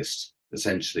archivist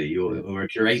essentially, or a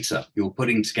curator. You're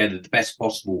putting together the best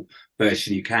possible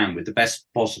version you can with the best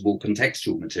possible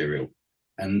contextual material.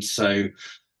 And so,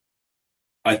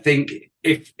 I think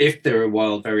if there are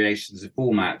wild variations of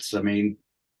formats, I mean,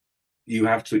 you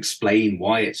have to explain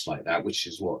why it's like that, which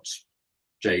is what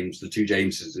the two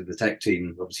Jameses of the tech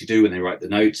team obviously do when they write the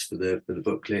notes for the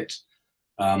booklet.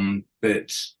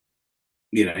 But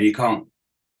you can't.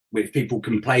 If people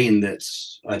complain that,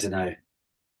 I don't know,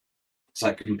 it's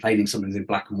like complaining something's in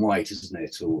black and white, isn't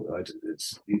it? Or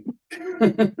it's.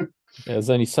 There's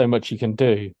only so much you can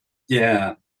do.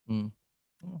 Yeah.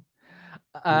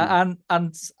 And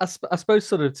I suppose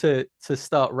sort of to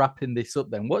start wrapping this up,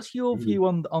 then, what's your view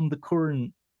on the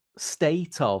current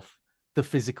state of the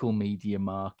physical media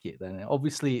market? Then,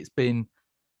 obviously,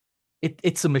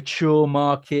 it's a mature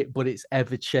market, but it's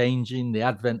ever changing. The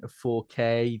advent of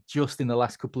 4K. Just in the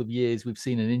last couple of years, we've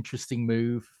seen an interesting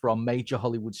move from major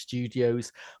Hollywood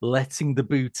studios letting the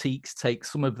boutiques take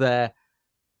some of their,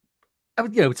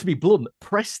 to be blunt,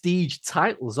 prestige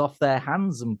titles off their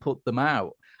hands and put them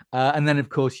out. And then, of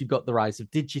course, you've got the rise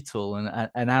of digital,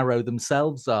 and Arrow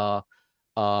themselves are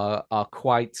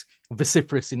quite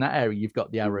vociferous in that area. You've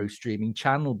got the Arrow streaming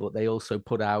channel, but they also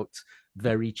put out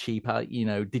very cheap,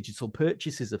 digital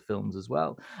purchases of films as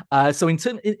well. So in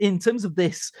terms of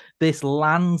this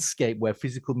landscape where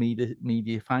physical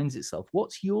media finds itself,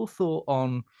 what's your thought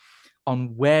on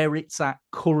where it's at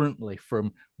currently,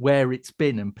 from where it's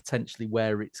been and potentially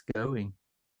where it's going?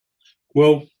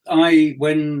 Well,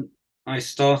 when I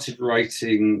started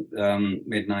writing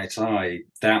Midnight Eye,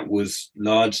 that was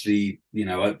largely,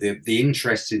 the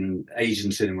interest in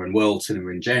Asian cinema and world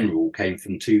cinema in general came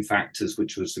from two factors,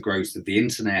 which was the growth of the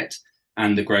internet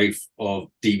and the growth of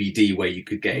DVD, where you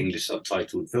could get English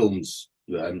subtitled films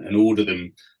and order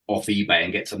them off eBay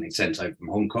and get something sent over from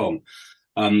Hong Kong.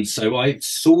 So I've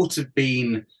sort of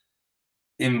been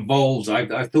involved.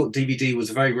 I thought DVD was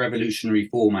a very revolutionary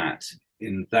format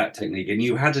in that technique, and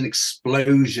you had an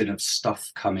explosion of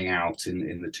stuff coming out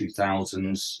in the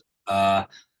 2000s.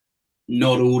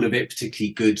 Not all of it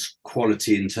particularly good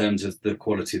quality in terms of the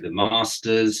quality of the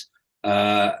masters,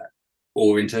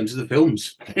 or in terms of the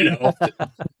films. Often.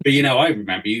 But I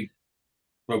remember you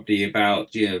probably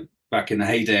about back in the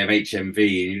heyday of HMV,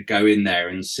 and you'd go in there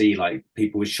and see like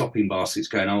people with shopping baskets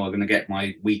going, "Oh, I'm going to get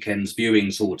my weekend's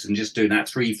viewing sorted," and just doing that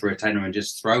 3 for a tenner and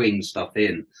just throwing stuff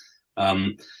in.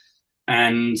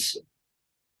 And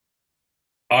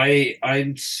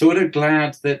I'm sort of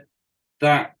glad that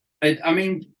I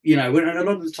mean, when a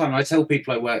lot of the time I tell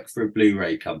people I work for a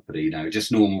Blu-ray company,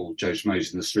 just normal Joe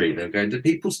Schmoes in the street, they're going, "Do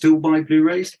people still buy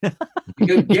Blu-rays?" You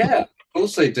go, "Yeah, of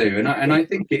course they do." And I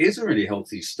think it is a really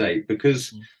healthy state,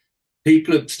 because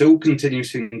people are still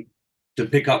continuing to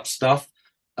pick up stuff.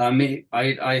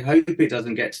 I hope it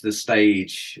doesn't get to the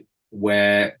stage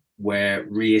where we're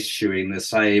reissuing the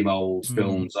same old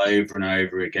films over and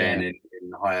over again in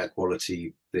higher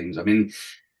quality things. I mean,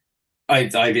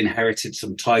 I've inherited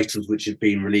some titles which have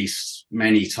been released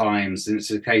many times, and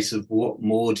it's a case of what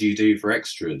more do you do for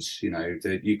extras?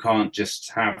 That you can't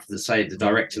just have the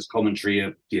director's commentary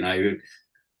of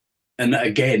and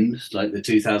again like the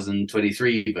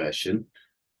 2023 version.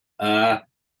 But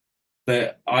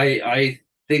I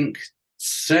think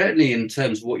certainly in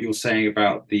terms of what you're saying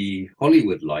about the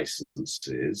Hollywood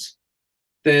licenses,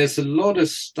 there's a lot of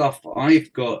stuff.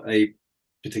 I've got a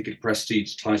particular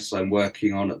prestige title I'm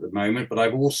working on at the moment, but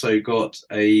I've also got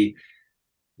a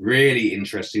really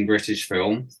interesting British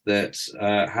film that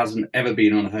hasn't ever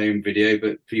been on home video,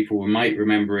 but people might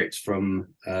remember it from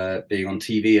being on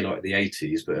TV a lot in the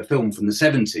 80s, but a film from the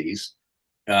 70s,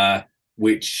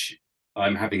 which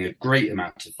I'm having a great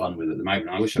amount of fun with at the moment.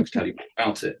 I wish I could tell you more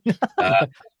about it.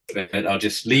 But I'll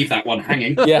just leave that one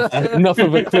hanging. Yeah, enough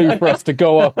of a clue for us to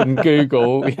go up and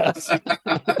Google. Yes.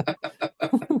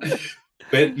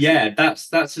 But yeah, that's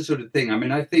the sort of thing. I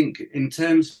mean, I think in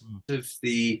terms of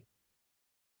the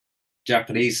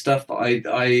Japanese stuff,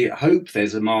 I hope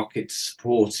there's a market to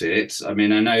support it. I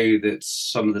mean, I know that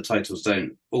some of the titles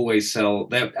don't always sell.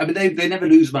 They never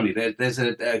lose money. There's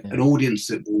an audience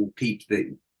that will keep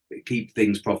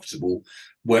things profitable.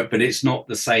 But it's not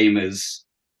the same as,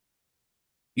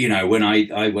 you know, when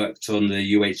I worked on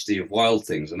the UHD of Wild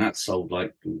Things, and that sold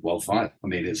like wildfire. I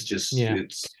mean, it's just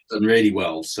it's done really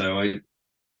well. So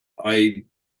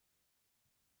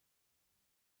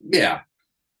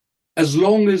as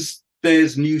long as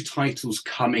there's new titles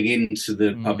coming into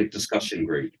the public discussion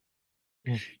group.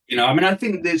 You know, I mean, I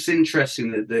think it's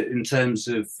interesting that in terms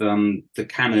of the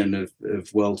canon of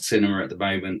world cinema at the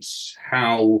moment,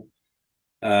 how,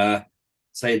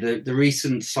 say, the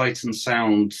recent Sight and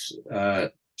Sound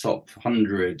top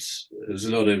 100, there's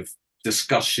a lot of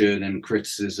discussion and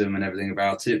criticism and everything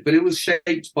about it, but it was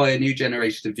shaped by a new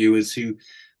generation of viewers who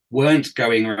weren't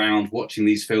going around watching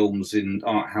these films in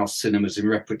art house cinemas, in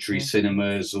repertory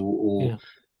cinemas, or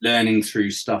learning through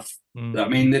stuff. I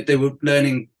mean, that they were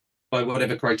learning by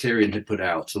whatever Criterion had put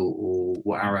out, or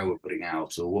what Arrow were putting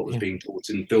out, or what was being taught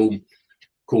in film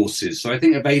courses. So I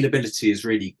think availability is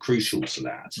really crucial to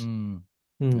that.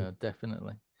 Yeah,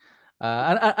 definitely.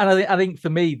 And I think for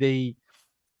me,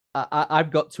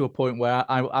 I've got to a point where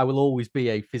I will always be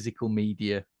a physical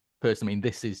media person. I mean,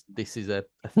 this is a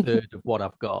third of what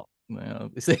I've got. You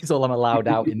know, this is all I'm allowed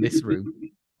out in this room.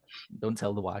 Don't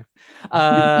tell the wife.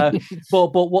 But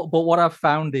what I've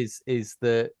found is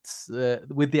that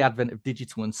with the advent of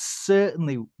digital, and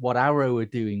certainly what Arrow are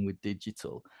doing with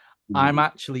digital, I'm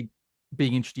actually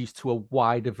being introduced to a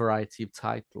wider variety of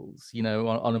titles. You know,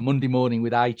 on a Monday morning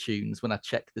with iTunes, when I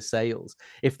check the sales,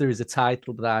 if there is a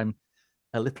title that I'm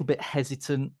a little bit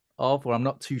hesitant of, or I'm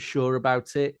not too sure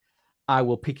about it, I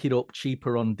will pick it up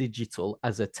cheaper on digital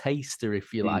as a taster,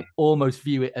 if you like, almost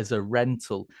view it as a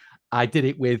rental. I did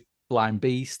it with Blind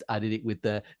Beast. I did it with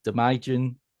the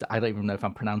Daimajin. I don't even know if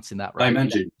I'm pronouncing that right.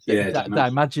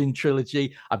 Daimajin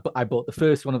trilogy. I bought the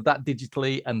first one of that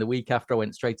digitally, and the week after I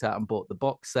went straight out and bought the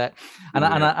box set. And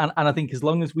I think as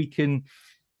long as we can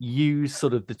use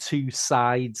sort of the two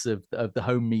sides of the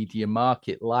home media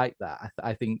market like that,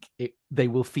 I think they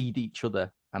will feed each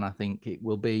other. And I think it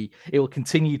will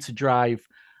continue to drive,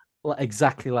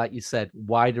 exactly like you said,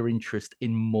 wider interest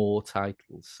in more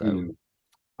titles. So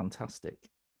fantastic.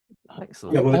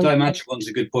 Excellent. Yeah, well, the Daimajin one's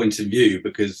a good point of view,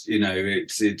 because, you know,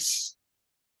 it's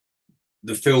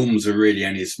the films are really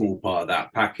only a small part of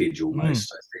that package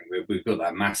almost. I think we've got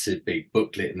that massive big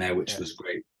booklet in there, which was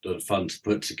great, a lot of fun to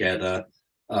put together,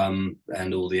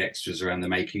 and all the extras around the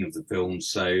making of the film.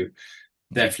 So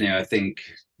definitely, I think,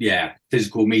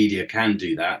 physical media can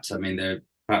do that. I mean,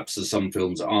 there's some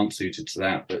films that aren't suited to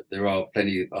that, but there are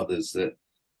plenty of others that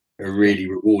are really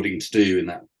rewarding to do in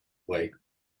that way.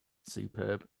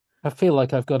 Superb. I feel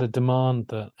like I've got to demand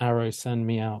that Arrow send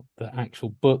me out the actual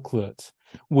booklet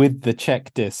with the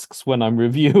check discs when I'm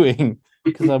reviewing,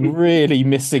 because I'm really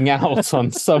missing out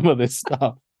on some of this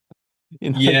stuff.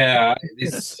 You know? Yeah,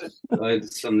 it's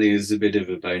something is a bit of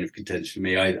a bone of contention for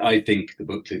me. I think the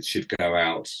booklet should go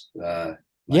out.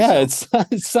 It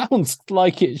sounds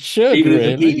like it should. Even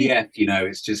really. as a PDF, you know,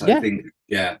 it's just, I think,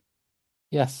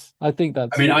 Yes, I think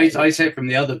that's. I mean, I say it from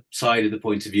the other side of the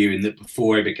point of view, in that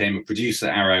before I became a producer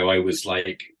at Arrow, I was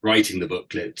like writing the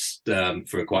booklets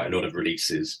for quite a lot of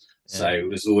releases. Yeah. So it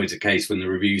was always a case when the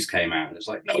reviews came out, and it's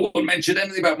like, no one mentioned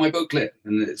anything about my booklet,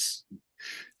 and it's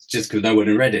just because no one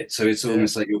had read it. So it's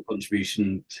almost like your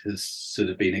contribution has sort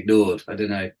of been ignored. I don't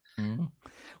know.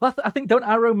 Well, I think, don't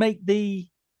Arrow make the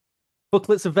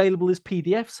booklets available as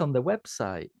PDFs on their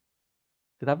website?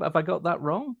 Have I got that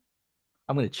wrong?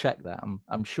 I'm going to check that.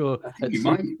 I'm sure. I think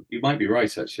you might be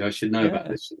right. Actually, I should know about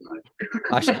this, shouldn't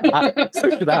I? So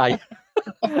should I.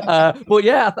 But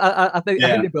yeah, I think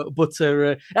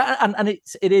and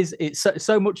it's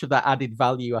so much of that added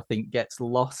value, I think, gets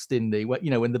lost in the,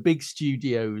 you know, when the big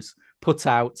studios put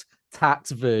out tat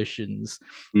versions,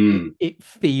 Mm. it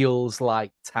feels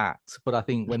like tat. But I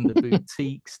think when the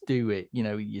boutiques do it, you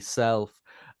know, yourself,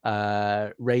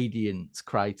 Radiant,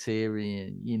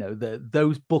 Criterion, you know,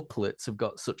 those booklets have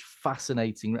got such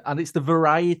fascinating, and it's the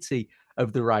variety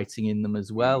of the writing in them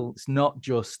as well. It's not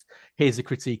just here's a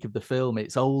critique of the film,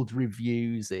 it's old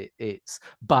reviews, it's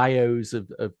bios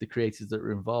of the creators that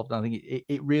are involved. And I think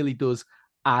it really does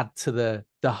add to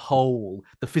the whole,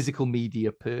 the physical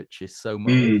media purchase so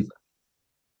much. Mm.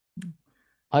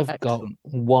 I've Excellent.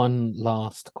 got one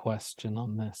last question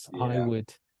on this. Yeah. I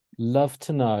would love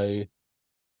to know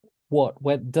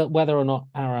whether or not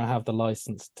Arrow have the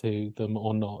license to them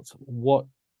or not. What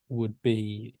would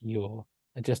be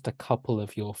just a couple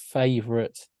of your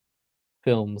favorite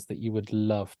films that you would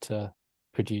love to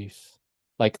produce,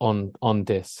 like on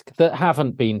disc, that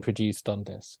haven't been produced on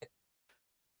disc?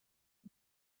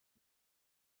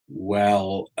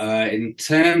 Well, in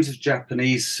terms of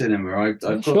Japanese cinema, I've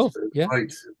got Sure. Yeah.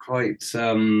 quite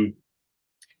one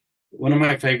of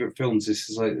my favorite films.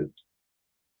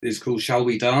 It's called Shall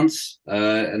We Dance,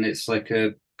 and it's like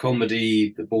a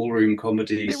comedy, the ballroom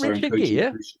comedy. Richard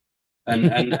Gere?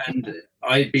 And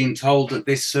I've been told that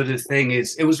this sort of thing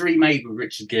it was remade with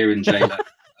Richard Gere and J-Lo.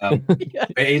 Yeah.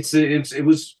 But it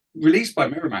was released by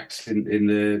Miramax in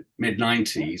the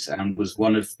mid-90s and was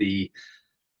one of the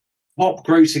top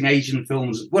grossing Asian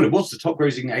films. Well, it was the top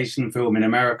grossing Asian film in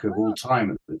America of all time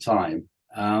at the time.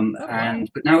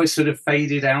 But now it's sort of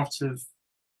faded out of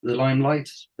the limelight,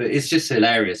 but it's just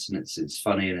hilarious and it's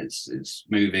funny and it's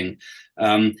moving.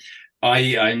 I'm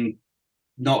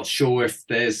not sure if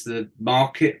there's the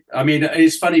market. I mean,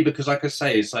 it's funny because, like I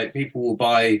say, it's like people will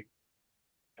buy,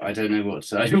 I don't know what to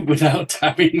say without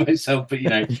tapping myself, but you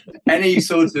know, any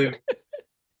sort of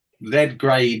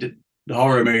Z-grade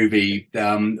horror movie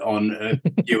on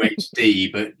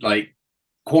UHD, but like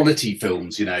quality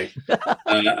films, you know,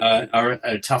 are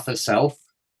a tougher sell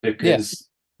because.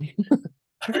 Yeah.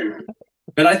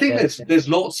 But I think there's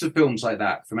lots of films like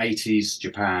that from 80s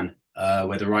Japan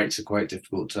where the rights are quite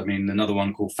difficult. I mean, another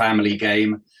one called Family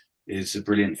Game is a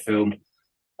brilliant film.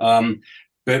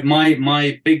 But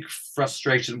my big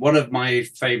frustration, one of my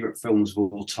favorite films of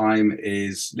all time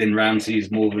is Lynn Ramsey's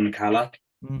Morgan Kalla.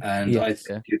 And I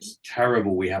think it's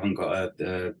terrible we haven't got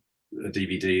a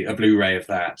DVD, a Blu-ray of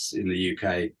that in the UK.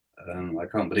 I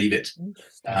can't believe it.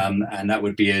 And that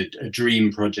would be a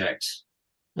dream project.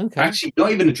 Okay. Actually,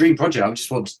 not even a dream project. I just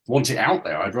want it out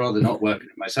there. I'd rather not work on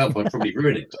it myself. I'd probably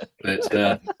ruin it. But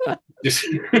just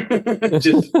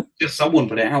someone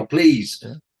put it out, please.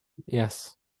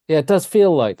 Yes. Yeah, it does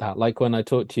feel like that. Like when I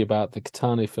talk to you about the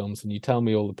Kitano films and you tell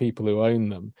me all the people who own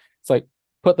them, it's like,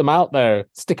 put them out there,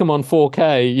 stick them on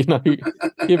 4K, you know,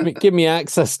 give me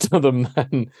access to them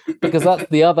then. Because that's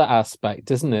the other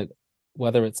aspect, isn't it?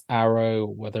 Whether it's Arrow,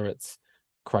 whether it's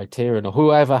Criterion or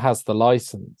whoever has the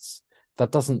license,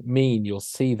 that doesn't mean you'll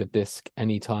see the disc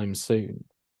anytime soon.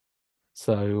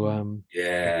 So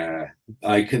yeah,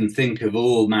 I can think of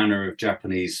all manner of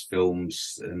Japanese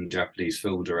films and Japanese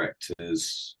film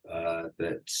directors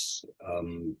that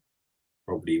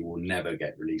probably will never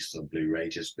get released on Blu-ray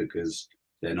just because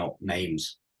they're not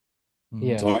names.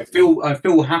 Yeah. So I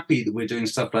feel happy that we're doing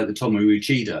stuff like the Tomoe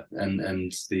Uchida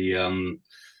and the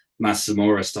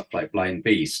Masamura stuff like Blind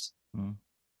Beast.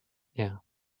 Yeah.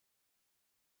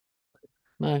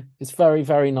 No, it's very,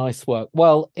 very nice work.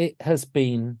 Well, it has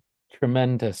been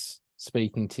tremendous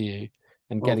speaking to you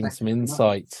and getting some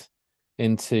insight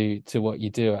into what you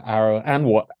do at Arrow and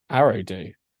what Arrow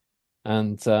do.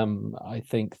 And I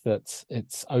think that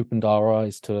it's opened our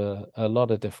eyes to a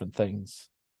lot of different things.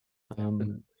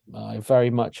 I very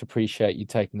much appreciate you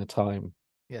taking the time.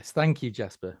 Yes, thank you,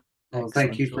 Jasper. Well,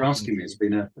 thank you for asking me. It's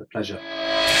been a pleasure.